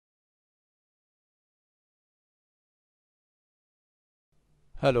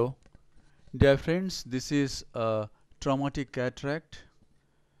Hello, dear friends. This is a traumatic cataract.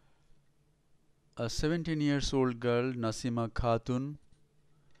 A 17 years old girl, Nasima Khatun,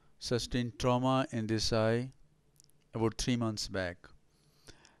 sustained trauma in this eye about 3 months back,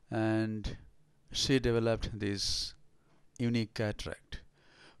 and she developed this unique cataract.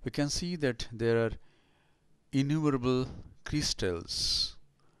 We can see that there are innumerable crystals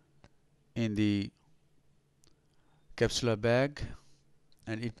in the capsular bag,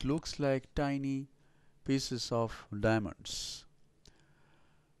 and it looks like tiny pieces of diamonds.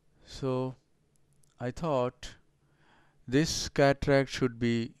 So I thought this cataract should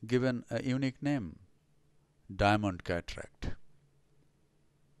be given a unique name, diamond cataract.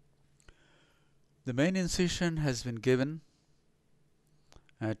 The main incision has been given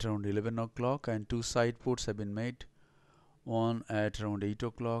at around 11 o'clock, and two side ports have been made, one at around 8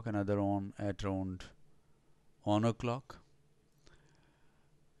 o'clock, another one at around 1 o'clock.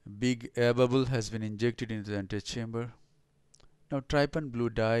 Big air bubble has been injected into the antechamber. Now trypan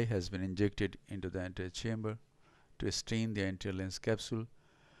blue dye has been injected into the antechamber to strain the anterior lens capsule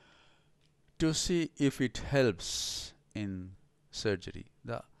to see if it helps in surgery.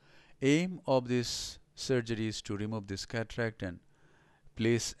 The aim of this surgery is to remove this cataract and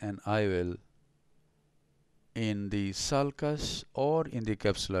place an IOL in the sulcus or in the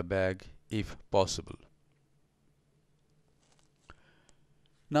capsular bag if possible.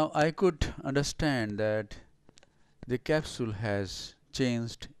 Now I could understand that the capsule has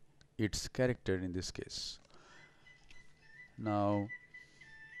changed its character in this case. Now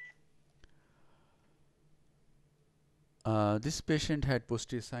this patient had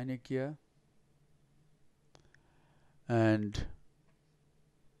posterior synechia, and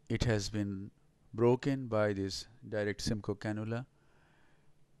it has been broken by this direct Simcoe cannula.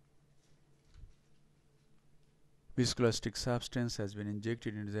 Viscoelastic substance has been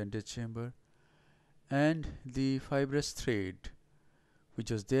injected into the antechamber, and the fibrous thread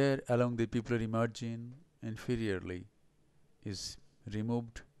which was there along the pupillary margin inferiorly is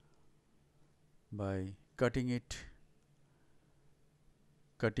removed by cutting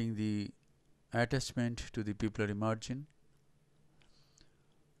the attachment to the pupillary margin.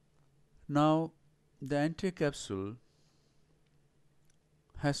 Now the anterior capsule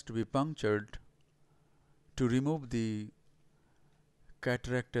has to be punctured to remove the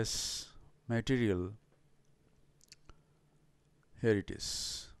cataractous material. Here it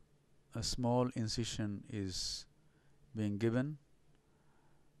is. A small incision is being given,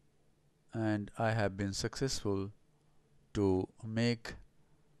 and I have been successful to make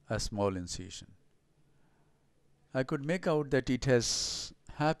a small incision. I could make out that it has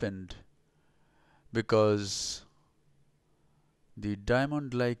happened because the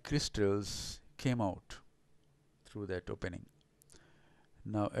diamond-like crystals came out through that opening.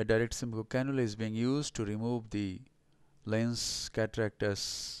 Now a direct Simcoe cannula is being used to remove the lens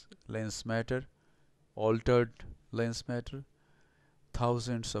cataractous lens matter, altered lens matter.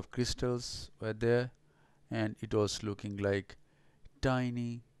 Thousands of crystals were there, and it was looking like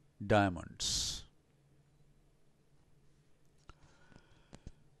tiny diamonds.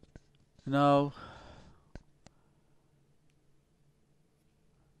 Now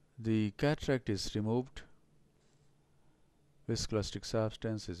the cataract is removed, viscoelastic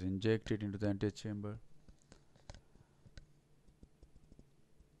substance is injected into the antechamber.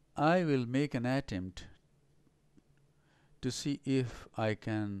 I will make an attempt to see if I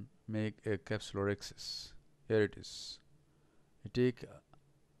can make a capsulorhexis. Here it is. I take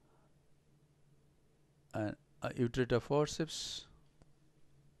a utrata forceps,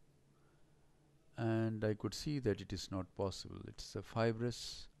 and I could see that it is not possible. It's a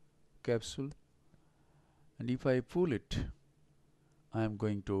fibrous capsule, and if I pull it, I am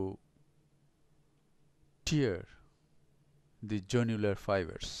going to tear the jonular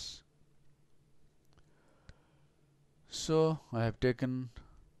fibers. So I have taken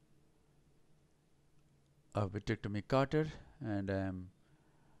a vitrectomy cutter, and I am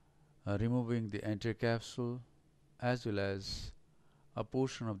removing the anterior capsule as well as a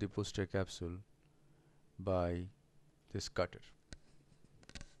portion of the posterior capsule by this cutter.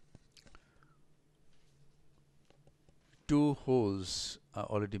 Two holes are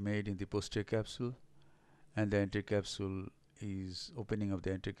already made in the posterior capsule, and the anterior capsule opening of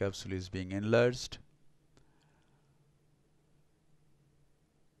the anterior capsule is being enlarged.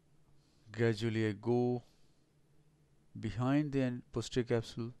 Gradually I go behind the posterior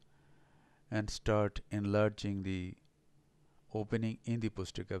capsule and start enlarging the opening in the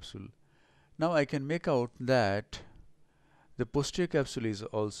posterior capsule. Now I can make out that the posterior capsule is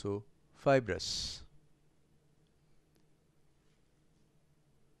also fibrous.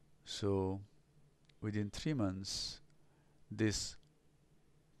 So within 3 months, this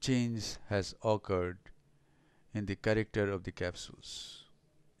change has occurred in the character of the capsules,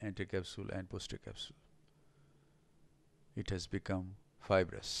 anticapsule and postcapsule. It has become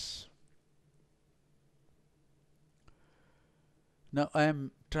fibrous. Now I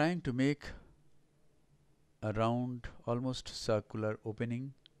am trying to make a round, almost circular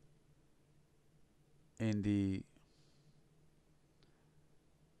opening in the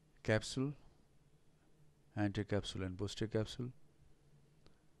capsule, anticapsule and postcapsule,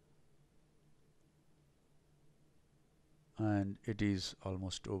 and it is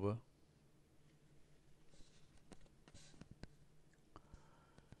almost over.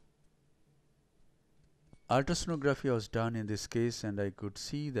 Ultrasonography was done in this case, and I could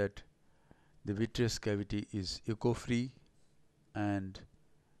see that the vitreous cavity is echo-free and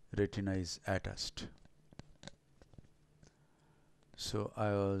retina is attached. So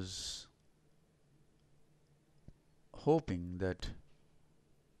I was hoping that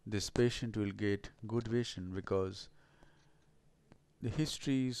this patient will get good vision because the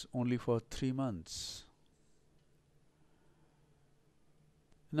history is only for 3 months.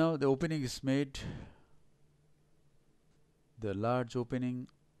 Now the opening is made, the large opening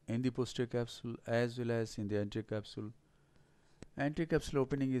in the posterior capsule as well as in the anterior capsule. Anterior capsule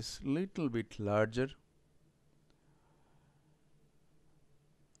opening is little bit larger.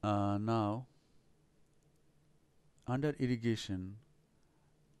 Now under irrigation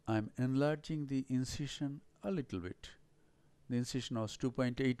I am enlarging the incision a little bit. The incision was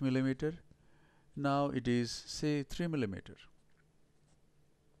 2.8 millimeter. Now it is say 3 millimeter.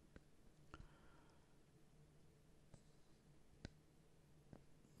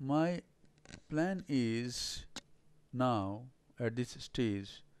 My plan is now at this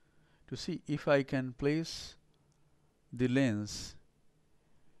stage to see if I can place the lens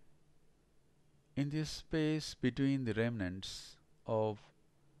in the space between the remnants of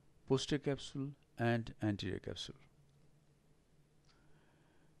posterior capsule and anterior capsule,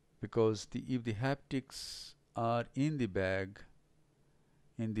 because if the haptics are in the bag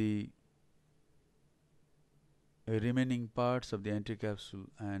in the remaining parts of the anterior capsule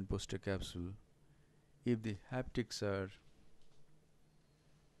and posterior capsule, if the haptics are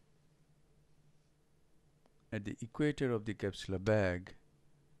at the equator of the capsular bag,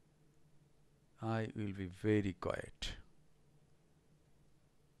 I will be very quiet.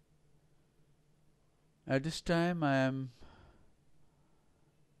 At this time I am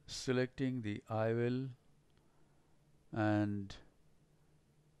selecting the IOL and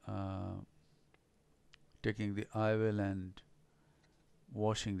taking the IOL and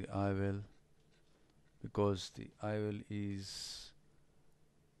washing the IOL, because the IOL is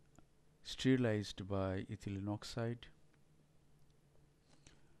sterilized by ethylene oxide,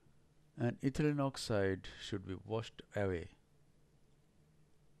 and ethylene oxide should be washed away.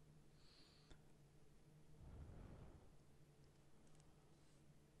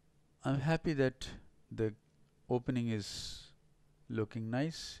 I'm happy that the opening is looking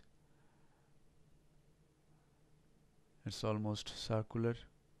nice. It's almost circular.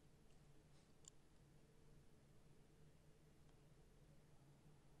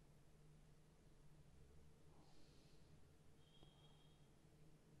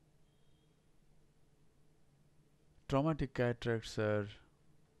 Traumatic cataracts are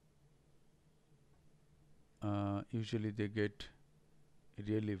usually they get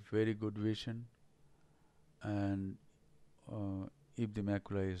really very good vision, and if the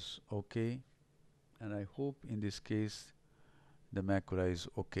macula is okay, and I hope in this case the macula is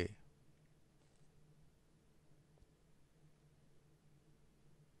okay.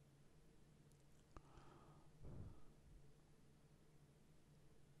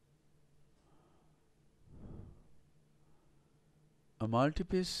 A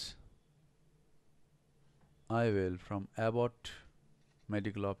multipiece IOL from Abbott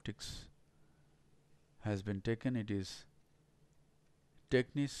Medical Optics has been taken. It is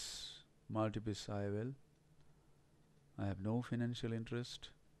Technis multipiece IOL. I have no financial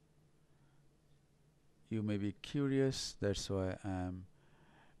interest. You may be curious, that's why I am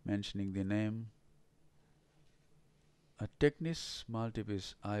mentioning the name. A Technis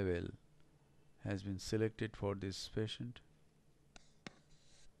multipiece IOL has been selected for this patient.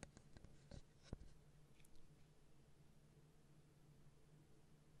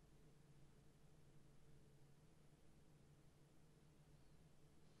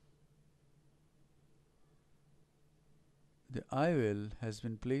 The IOL has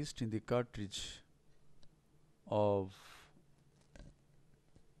been placed in the cartridge of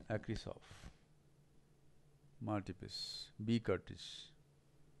Acrisov multipiece B cartridge.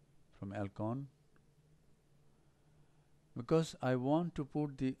 from Alcon, because I want to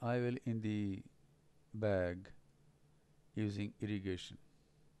put the IOL in the bag using irrigation.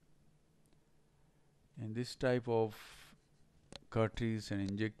 In this type of cartridge and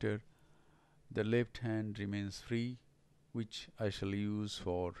injector, the left hand remains free, which I shall use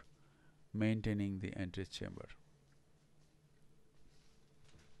for maintaining the antechamber.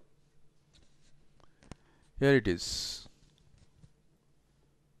 Here it is.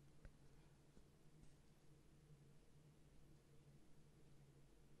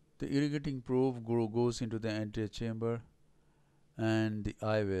 The irrigating probe goes into the antechamber and the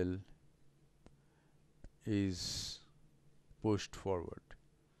IOL is pushed forward.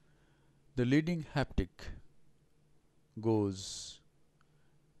 The leading haptic goes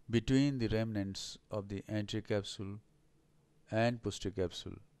between the remnants of the anterior capsule and posterior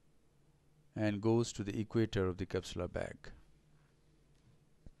capsule and goes to the equator of the capsular bag.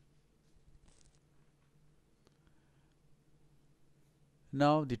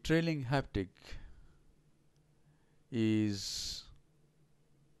 Now the trailing haptic is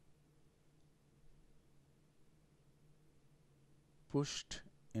pushed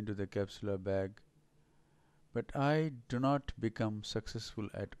into the capsular bag, but I do not become successful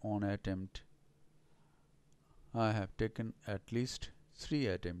at one attempt. I have taken at least 3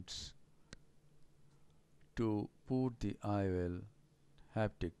 attempts to put the IOL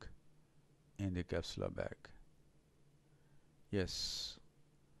haptic in the capsular bag. Yes,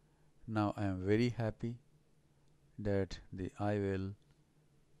 now I am very happy that the IOL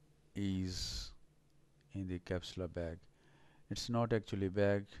is in the capsular bag. It's not actually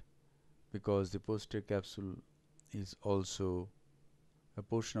bag, because the posterior capsule is also, a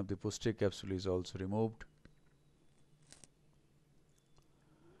portion of the posterior capsule is also removed.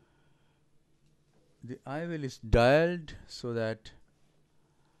 The IOL is dialed so that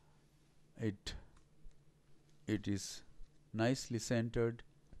it is nicely centered.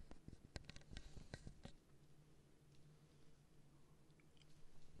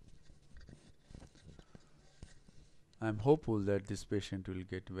 I am hopeful that this patient will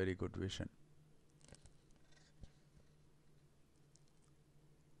get very good vision.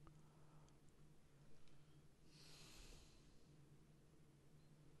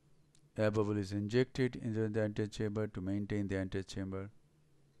 Air bubble is injected into the antechamber to maintain the antechamber,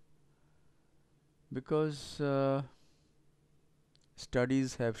 because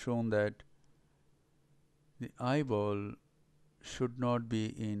studies have shown that the eyeball should not be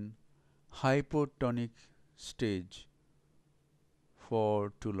in hypotonic stage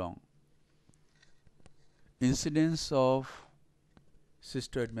for too long. Incidence of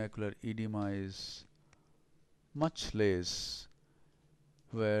cystoid macular edema is much less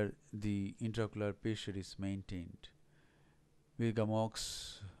where the intraocular pressure is maintained.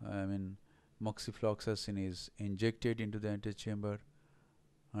 Moxifloxacin is injected into the antechamber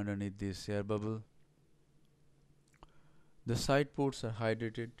underneath this air bubble. The side ports are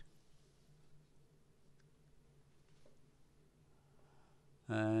hydrated,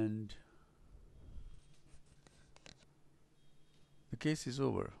 and the case is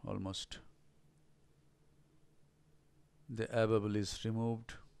over almost. The air bubble is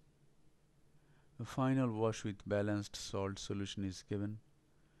removed. A final wash with balanced salt solution is given.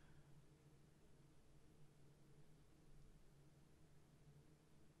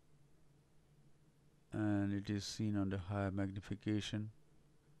 And it is seen under higher magnification.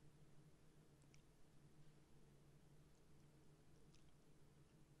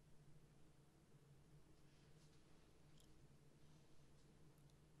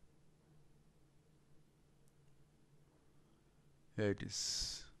 Here it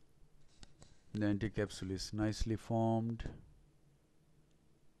is. The anticapsule is nicely formed,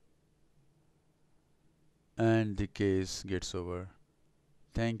 and the case gets over.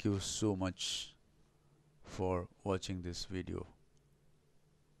 Thank you so much for watching this video.